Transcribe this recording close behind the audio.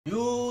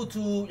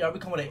YouTube, y'all, we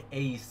come with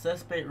a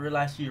suspect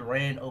realized she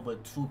ran over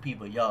 2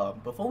 people. Y'all,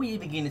 before we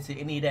even get into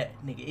any of that,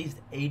 nigga, it's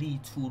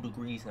 82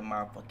 degrees in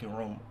my fucking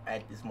room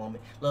at this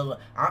moment. Look,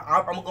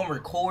 I'm gonna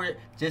record it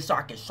just so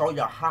I can show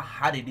y'all how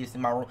hot it is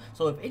in my room.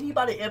 So if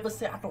anybody ever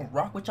said I don't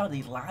rock with y'all,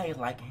 they lying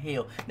like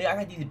hell. Nigga, I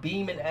got these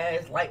beaming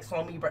ass lights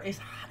on me, bro. It's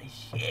hot as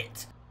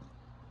shit.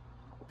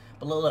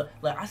 But look,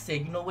 I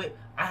said, you know what?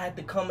 I had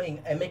to come in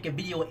and make a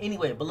video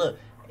anyway. But look,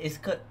 it's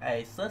cause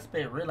a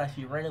suspect realized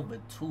she ran over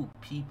 2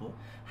 people.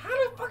 How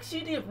the fuck she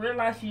didn't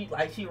realize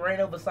she ran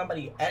over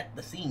somebody at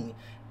the scene?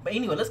 But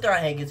anyway, let's go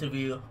ahead and get into the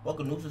video.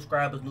 Welcome new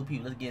subscribers, new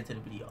people. Let's get into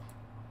the video.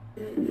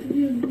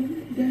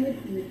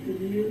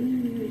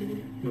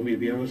 Want me to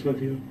be honest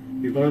with you?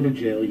 You're going to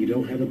jail, you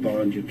don't have a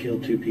bond, you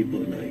killed 2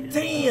 people tonight.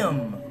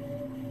 Damn!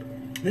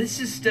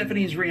 This is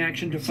Stephanie's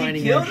reaction to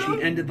finding out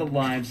she ended the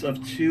lives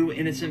of 2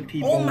 innocent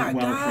people while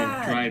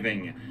drunk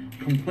driving.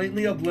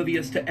 Completely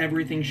oblivious to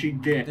everything she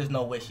did. There's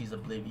no way she's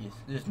oblivious.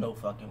 There's no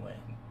fucking way.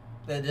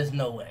 There's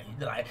no way.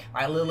 Like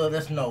Lila,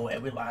 there's no way.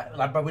 We lying.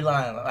 Like, bro, we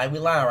lying. Like, we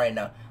lying right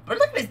now. But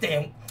look at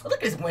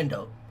this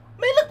window.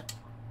 Man, look.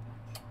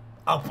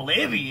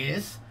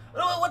 Oblivious?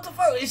 What the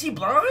fuck? Is she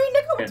blind,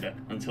 nigga?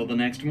 Until the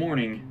next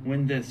morning,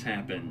 when this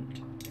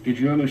happened. Did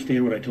you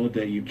understand what I told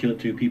that you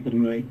killed 2 people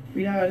tonight?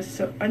 Yeah,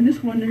 so I'm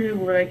just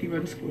wondering where I can go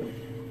to school.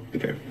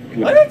 Okay.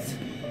 What?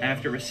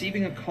 After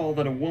receiving a call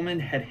that a woman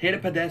had hit a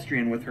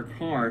pedestrian with her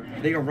car,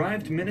 they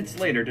arrived minutes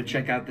later to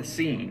check out the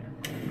scene.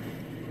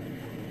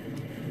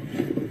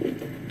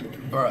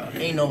 Bruh,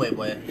 ain't no way,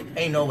 boy.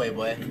 Ain't no way,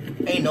 boy.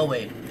 Ain't no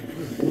way.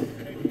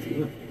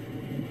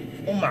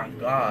 Oh my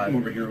god. Come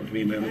over here with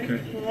me, man,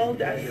 okay? I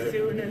called as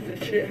soon as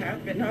the shit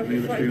happened. I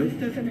was like, this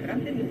doesn't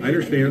happen to me. I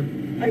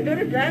understand. I go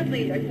to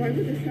Bradley. Like, why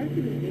would this happen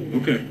to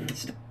me? Okay.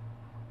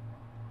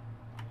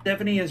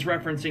 Stephanie is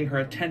referencing her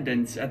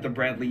attendance at the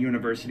Bradley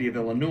University of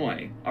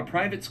Illinois, a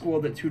private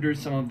school that tutors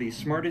some of the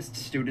smartest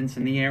students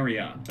in the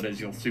area. But as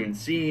you'll soon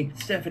see,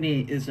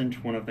 Stephanie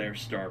isn't one of their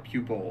star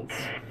pupils.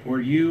 Were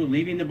you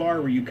leaving the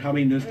bar? Were you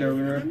coming this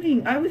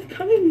direction? I was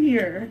coming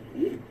here.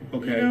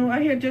 Okay. You know,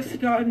 I had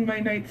just gotten my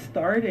night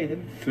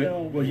started,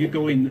 so... Were you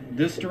going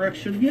this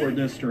direction or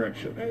this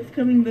direction? I was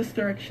coming this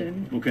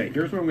direction. Okay,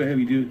 here's what I'm going to have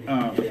you do.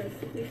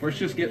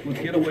 Let's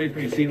get away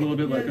from the scene a little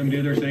bit, let them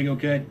do their thing,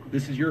 okay?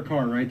 This is your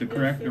car, right?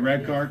 The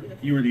red car?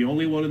 You were the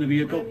only one in the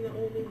vehicle? I'm the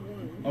only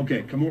one.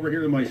 Okay, come over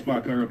here to my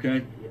spot car,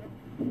 okay?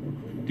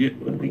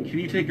 Can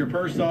you take your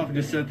purse off and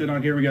just set that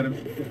on here? We got to...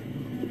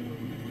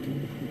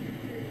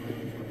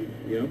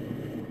 Yep.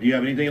 Do you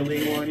have anything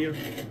illegal on you?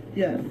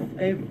 Yes,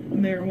 I have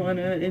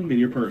marijuana In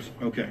your purse,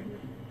 okay.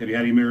 Have you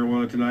had any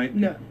marijuana tonight?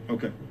 No.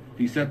 Okay.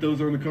 You set those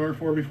on the car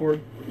for me,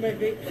 Ford? My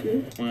vape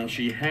too. While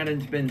she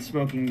hadn't been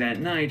smoking that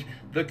night,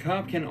 the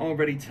cop can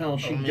already tell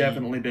she'd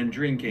definitely been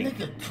drinking.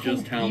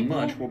 Just how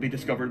much will be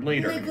discovered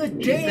later.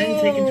 She's then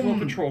taken to a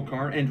patrol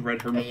car and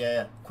read her... Hey,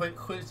 yeah. Quick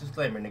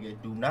disclaimer,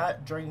 nigga. Do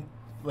not drink...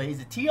 Wait,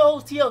 is it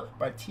T.O.'s? T.O.'s?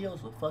 Bro,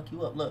 T.O.'s will fuck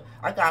you up. Look,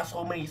 I got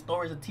so many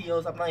stories of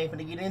T.O.'s, I'm not even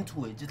gonna get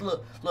into it. Just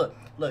look.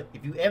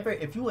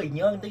 If you a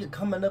young nigga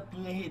coming up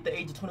and you hit the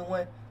age of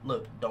 21,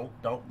 look, don't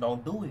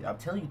do it. I'm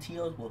telling you,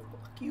 T.O.'s will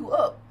fuck you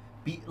up.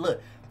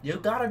 Look, you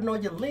gotta know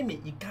your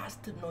limit. You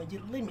got to know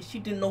your limit. She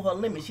didn't know her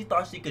limit. She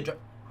thought she could drive.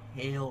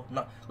 Hell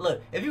no.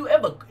 Look, if you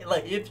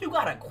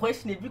got a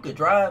question if you could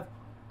drive,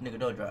 nigga,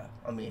 don't drive.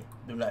 I mean,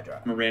 do not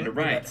drive. Miranda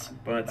writes,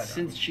 but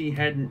since she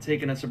hadn't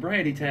taken a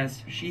sobriety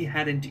test, she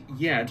hadn't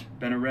yet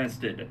been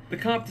arrested. The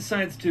cop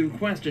decides to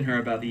question her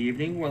about the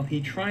evening while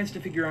he tries to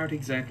figure out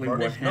exactly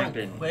what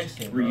happened.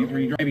 Were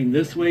you driving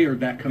this way or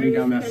that coming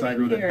down that side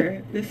road?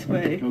 Here, this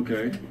way.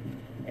 Okay.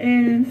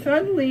 And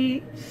suddenly,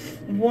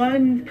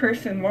 one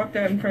person walked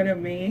out in front of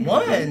me.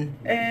 One?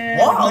 And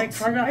what? my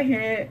car got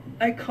hit.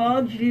 I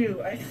called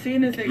you as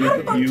soon as it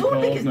got hit. You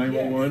called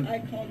 911? Yes, I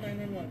called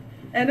 911.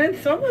 And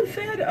then someone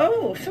said,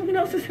 oh, someone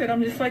else has hit.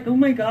 I'm just like, oh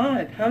my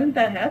God, how did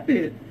that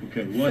happen?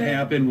 Okay, what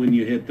happened when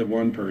you hit the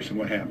one person?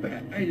 What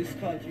happened? I just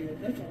called you.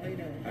 That's all I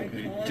know.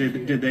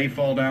 Okay. Did they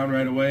fall down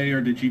right away, or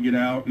did you get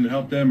out and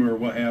help them, or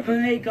what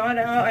happened? I got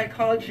out, I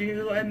called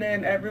you, and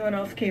then everyone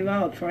else came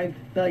out, so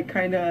I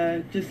kind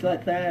of just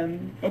let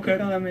them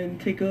come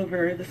and take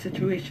over the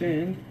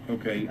situation.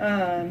 Okay.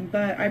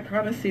 But I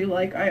promise you,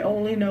 like, I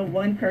only know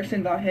one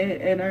person got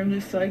hit, and I'm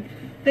just like,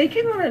 they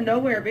came out of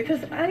nowhere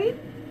because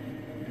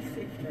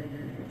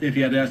If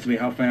you had to ask me,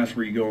 how fast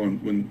were you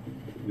going when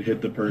we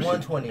hit the person?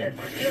 120.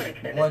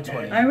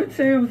 120. I would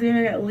say I was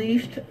doing at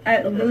least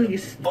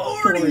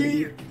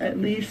 40. At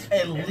least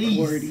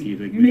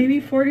 40.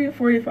 Maybe 40 or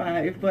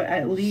 45, but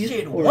at least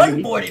 40.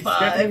 145.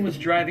 Stephanie was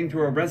driving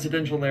through a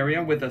residential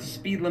area with a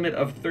speed limit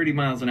of 30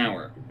 miles an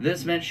hour.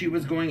 This meant she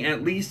was going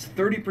at least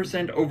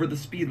 30% over the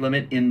speed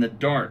limit in the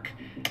dark.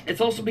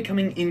 It's also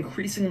becoming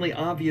increasingly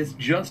obvious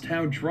just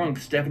how drunk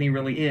Stephanie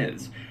really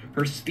is.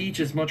 Her speech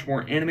is much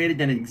more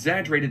animated and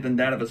exaggerated than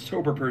that of a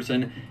sober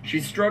person.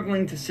 She's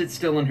struggling to sit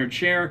still in her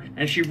chair,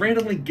 and she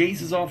randomly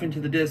gazes off into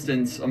the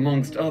distance,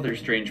 amongst other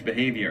strange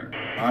behavior.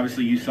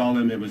 Obviously, you saw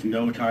them. It was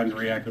no time to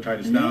react, no time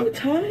to stop. No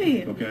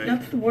time. Okay.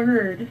 That's the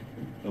word.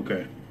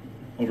 Okay.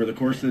 Over the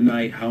course of the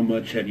night, how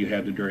much have you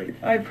had to drink?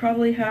 I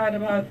probably had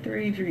about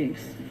 3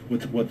 drinks.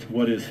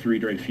 What is 3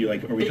 drinks?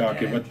 Are we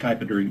talking, what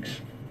type of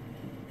drinks?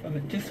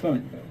 Just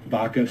one.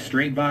 Vodka,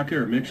 straight vodka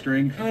or mixed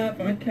drinks? Vodka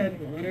and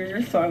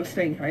water, so I was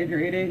staying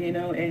hydrated, you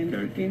know, and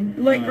Okay.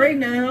 like right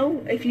now,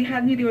 if you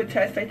had me do a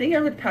test, I think I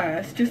would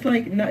pass. Just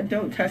like,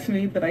 don't test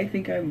me, but I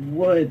think I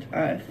would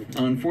pass.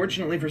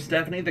 Unfortunately for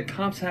Stephanie, the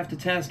cops have to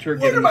test her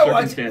What given am the I watching?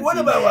 circumstances. What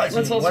am I watching?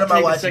 Let's also What am I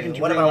take a watching? second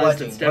to What am I realize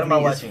watching? that What am I Stephanie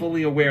is watching?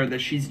 fully aware that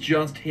she's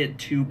just hit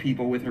 2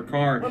 people with her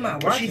car, What am I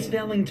but she's watching?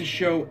 failing to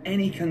show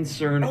any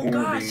concern Oh or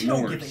God, she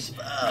don't give a remorse.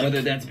 fuck.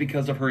 Whether that's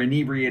because of her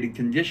inebriated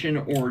condition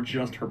or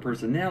just her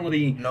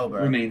personality No,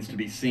 bro. remains to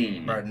be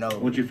seen. Bro, no.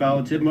 Would you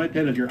follow tip my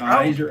pen? If your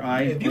I eyes don't- are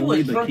eyes if you only,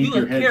 was but drunk, keep you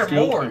your would head care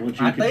still. more, I want you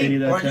to I think, continue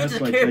that or you test. just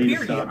so I care, tell you to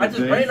period. stop, I just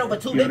okay? ran over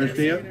 2 You niggas.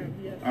 understand?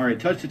 All right,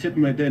 touch the tip of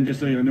my pen just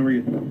so you know where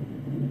you.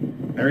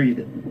 There you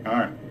did. All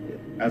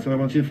right, that's what I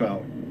want you to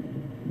follow.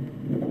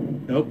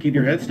 Nope, keep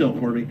your head still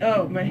for me.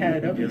 Oh, my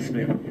head. Okay. Yes,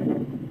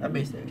 ma'am. I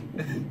missed it.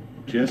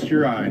 Just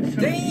your eyes.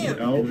 Damn.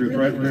 No, we're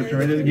gonna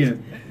try it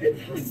again.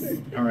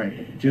 All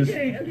right, just.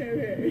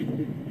 Okay.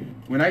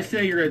 When I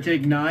say you're going to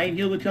take 9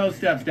 heel-to-toe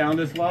steps down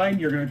this line,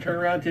 you're going to turn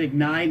around and take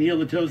 9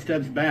 heel-to-toe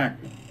steps back.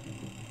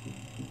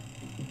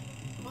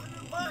 What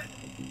the fuck?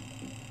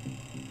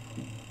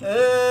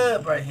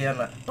 Bro, hell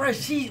no. Bro,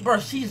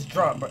 she's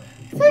drunk, bro.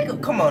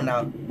 Come on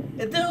now.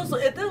 If there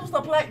was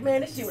a black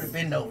man, this shit would have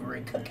been over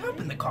it. Hop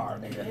in the car,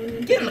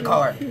 nigga. Get in the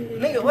car.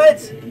 Nigga,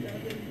 what?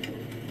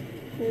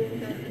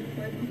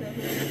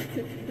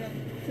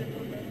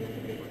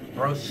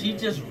 Bro, she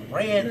just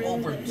ran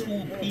over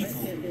 2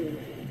 people.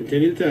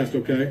 Continue the test,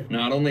 okay?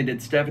 Not only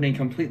did Stephanie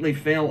completely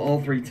fail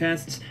all 3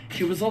 tests,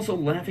 she was also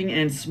laughing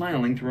and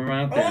smiling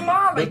throughout Oh, them.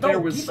 Mom, But there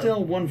don't was keep it.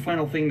 still one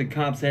final thing the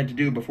cops had to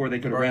do before they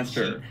could Bro, arrest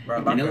shit. her. Bro,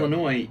 lock In her.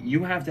 Illinois,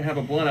 you have to have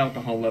a blood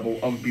alcohol level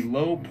of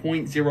below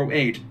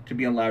 0.08 to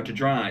be allowed to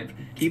drive.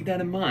 Keep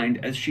that in mind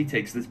as she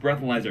takes this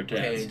breathalyzer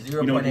Okay, test. 0.8.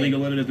 You know what the legal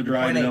limit is to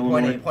drive in 0.8,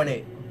 Illinois?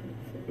 0.8.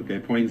 Okay,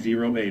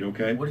 0.08,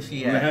 okay? What is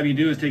she What I at? have you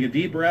do is take a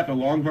deep breath, a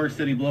long, hard,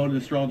 steady blow into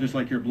the straw, just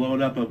like you're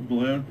blowing up a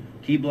balloon.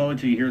 Keep blowing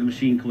until you hear the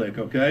machine click,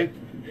 okay?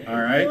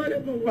 All right?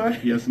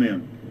 Yes,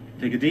 ma'am.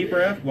 Take a deep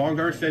breath, long,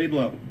 hard, steady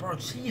blow. Bro,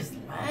 she's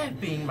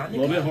laughing, my nigga. A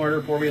little bit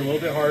harder for me, a little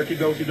bit harder. Keep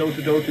going, keep going,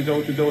 keep going, keep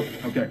going, keep going.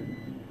 Okay.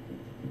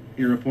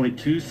 You're at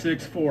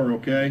 0.264,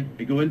 okay?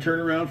 You go and turn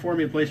around for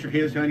me and place your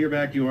hands behind your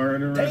back. You are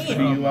under arrest for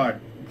Damn. DUI.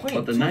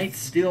 But the night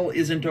still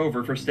isn't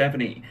over for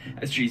Stephanie,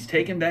 as she's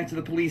taken back to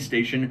the police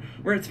station,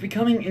 where it's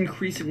becoming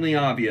increasingly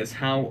obvious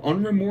how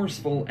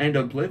unremorseful and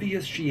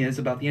oblivious she is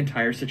about the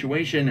entire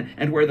situation,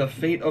 and where the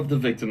fate of the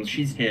victims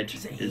she's hit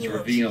is Damn,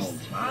 revealed.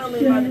 she's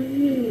smiling, my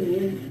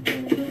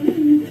nigga.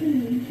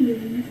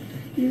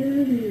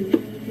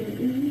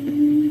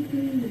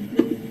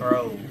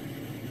 Bro,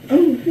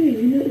 Oh, hey,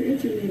 you never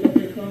answered me about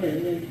my car.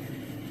 Like,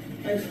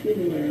 I have school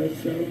tomorrow,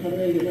 so how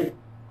do I get my...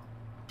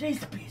 this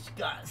bitch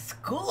got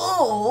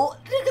school.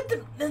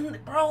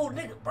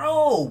 Nigga,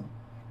 bro.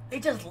 They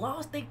just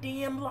lost their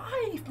damn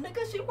life.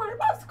 Nigga, she worried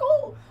about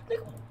school.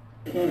 Nigga,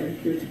 car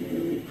for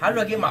tomorrow? how do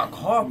I get my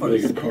car for Well, your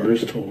this? car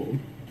is totaled.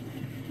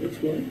 What's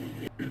what?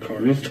 Your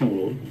car is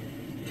totaled.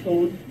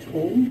 Told?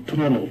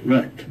 Total,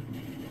 wrecked.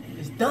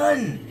 It's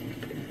done.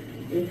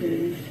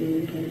 Okay, so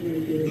how do I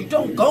get... You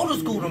don't go to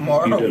school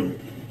tomorrow. You don't.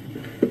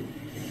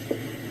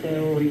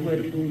 So,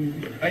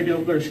 I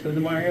don't go to school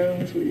tomorrow,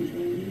 that's what you're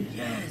saying?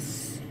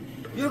 Yes.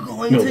 You're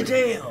going No. to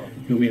jail.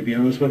 You want me to be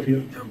honest with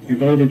you? You're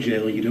going to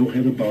jail. You don't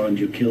have a bond.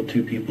 You killed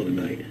 2 people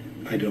tonight.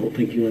 I don't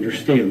think you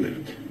understand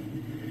that.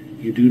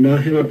 You do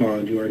not have a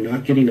bond. You are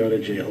not getting out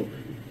of jail.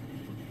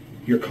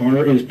 Your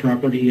car is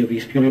property of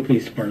East Peoria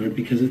Police Department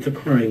because it's a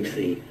crime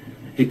scene.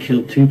 It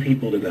killed 2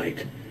 people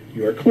tonight.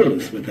 You are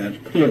clueless with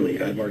that, clearly.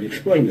 I've already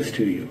explained this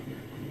to you.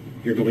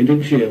 You're going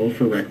to jail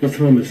for reckless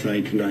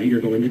homicide tonight. You're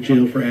going to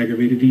jail for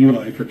aggravated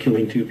DUI for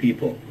killing 2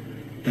 people.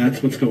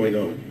 That's what's going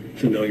on.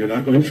 So no, you're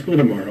not going to school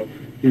tomorrow.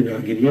 You're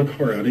not getting your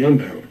car out of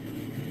inbound.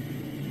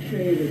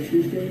 Okay, the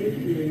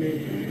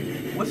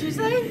Tuesday, What she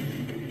say?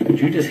 Did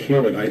you just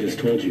hear what I just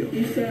told you?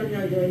 you said I'm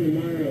not going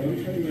tomorrow.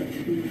 I'm talking about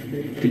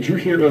Tuesday. Did you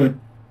hear what I...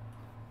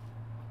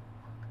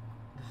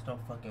 There's no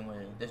fucking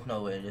way. There's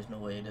no way. There's no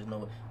way. There's no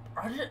way.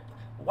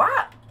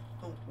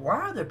 Why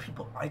are there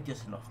people like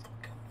this in the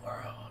fucking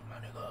world, my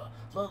nigga?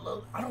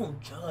 Look, I don't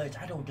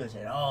judge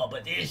at all,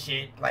 but this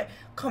shit, like,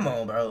 come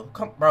on, bro.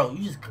 Bro,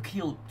 you just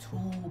killed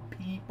 2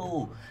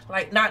 people.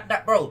 Like, not,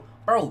 bro,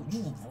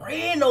 you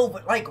ran over,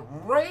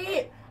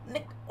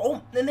 nigga,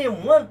 oh, and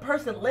then one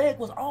person's leg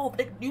was off,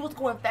 nigga, you was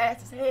going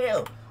fast as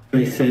hell.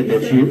 I said So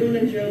that I'm you... going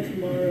to jail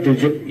tomorrow.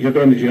 Did you... You're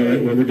going to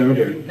jail when we're down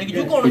here. Nigga,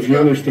 you going Did you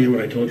understand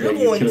what I told you? You're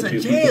You going killed to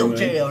 2 people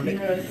jail, tonight?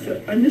 nigga. Yeah,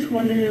 so I'm just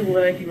wondering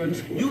when I can go to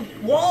school. You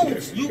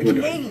won't, you We're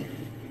done. can't.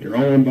 You're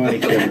all on body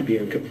camera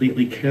being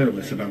completely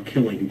careless about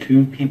killing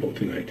 2 people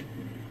tonight.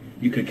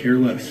 You could care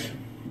less.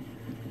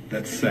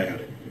 That's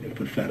sad and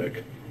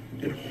pathetic.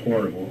 and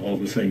horrible all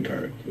at the same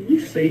time. Did you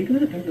say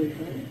that? I really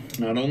thought.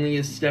 Not only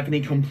is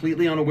Stephanie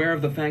completely unaware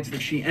of the fact that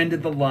she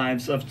ended the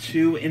lives of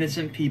 2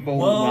 innocent people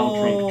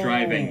while drunk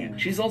driving,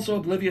 she's also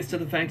oblivious to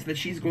the fact that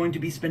she's going to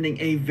be spending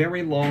a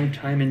very long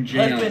time in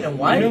jail. Husband and I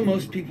wife? know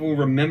most people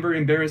remember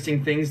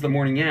embarrassing things the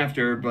morning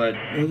after, but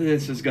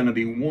this is going to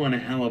be one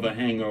hell of a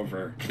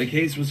hangover. The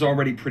case was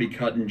already pretty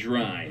cut and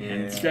dry,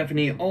 and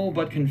Stephanie all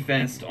but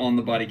confessed on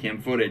the body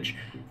cam footage,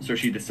 so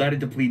she decided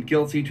to plead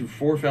guilty to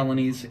 4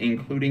 felonies,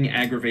 including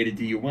aggravated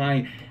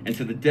DUI, and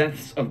to the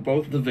deaths of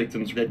both the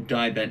victims that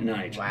died that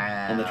night.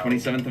 Wow. On the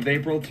 27th of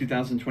April,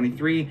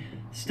 2023,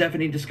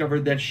 Stephanie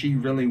discovered that she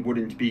really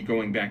wouldn't be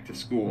going back to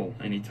school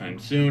anytime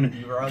soon,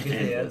 You wrong as and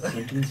hell. was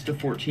sentenced to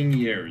 14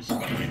 years.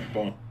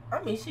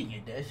 I mean, she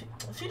get that.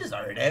 She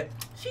deserved that.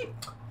 She.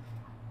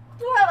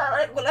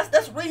 Well,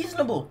 that's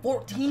reasonable.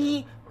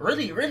 14,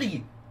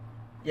 really.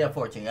 Yeah,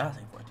 14. I'll say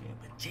 14.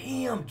 But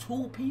damn,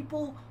 2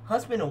 people,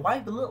 husband and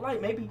wife. It look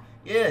like maybe.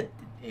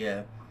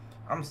 Yeah.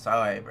 I'm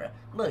sorry, bro.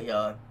 Look,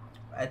 y'all.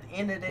 At the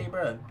end of the day,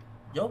 bro,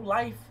 your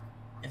life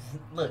is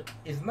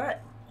it's not.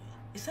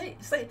 Say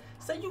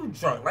you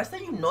drunk. Like, say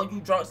you know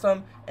you drunk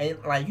something, and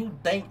like you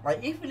think,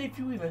 like, even if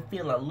you even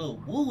feel a little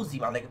woozy,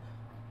 my nigga,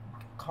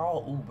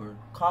 call Uber,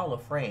 call a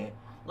friend.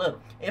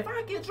 Look, if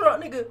I get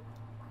drunk, nigga,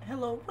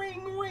 hello,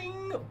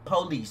 ring,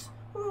 police,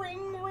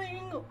 ring,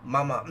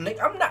 mama,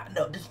 nigga, I'm not,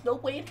 no, there's no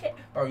way that,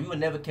 bro, you'll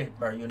never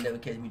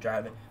catch me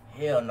driving.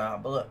 Hell nah.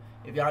 But look,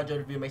 if y'all enjoyed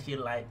the video, make sure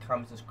you like,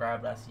 comment, subscribe,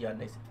 and I'll see y'all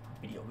next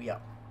video. We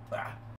out. Bye.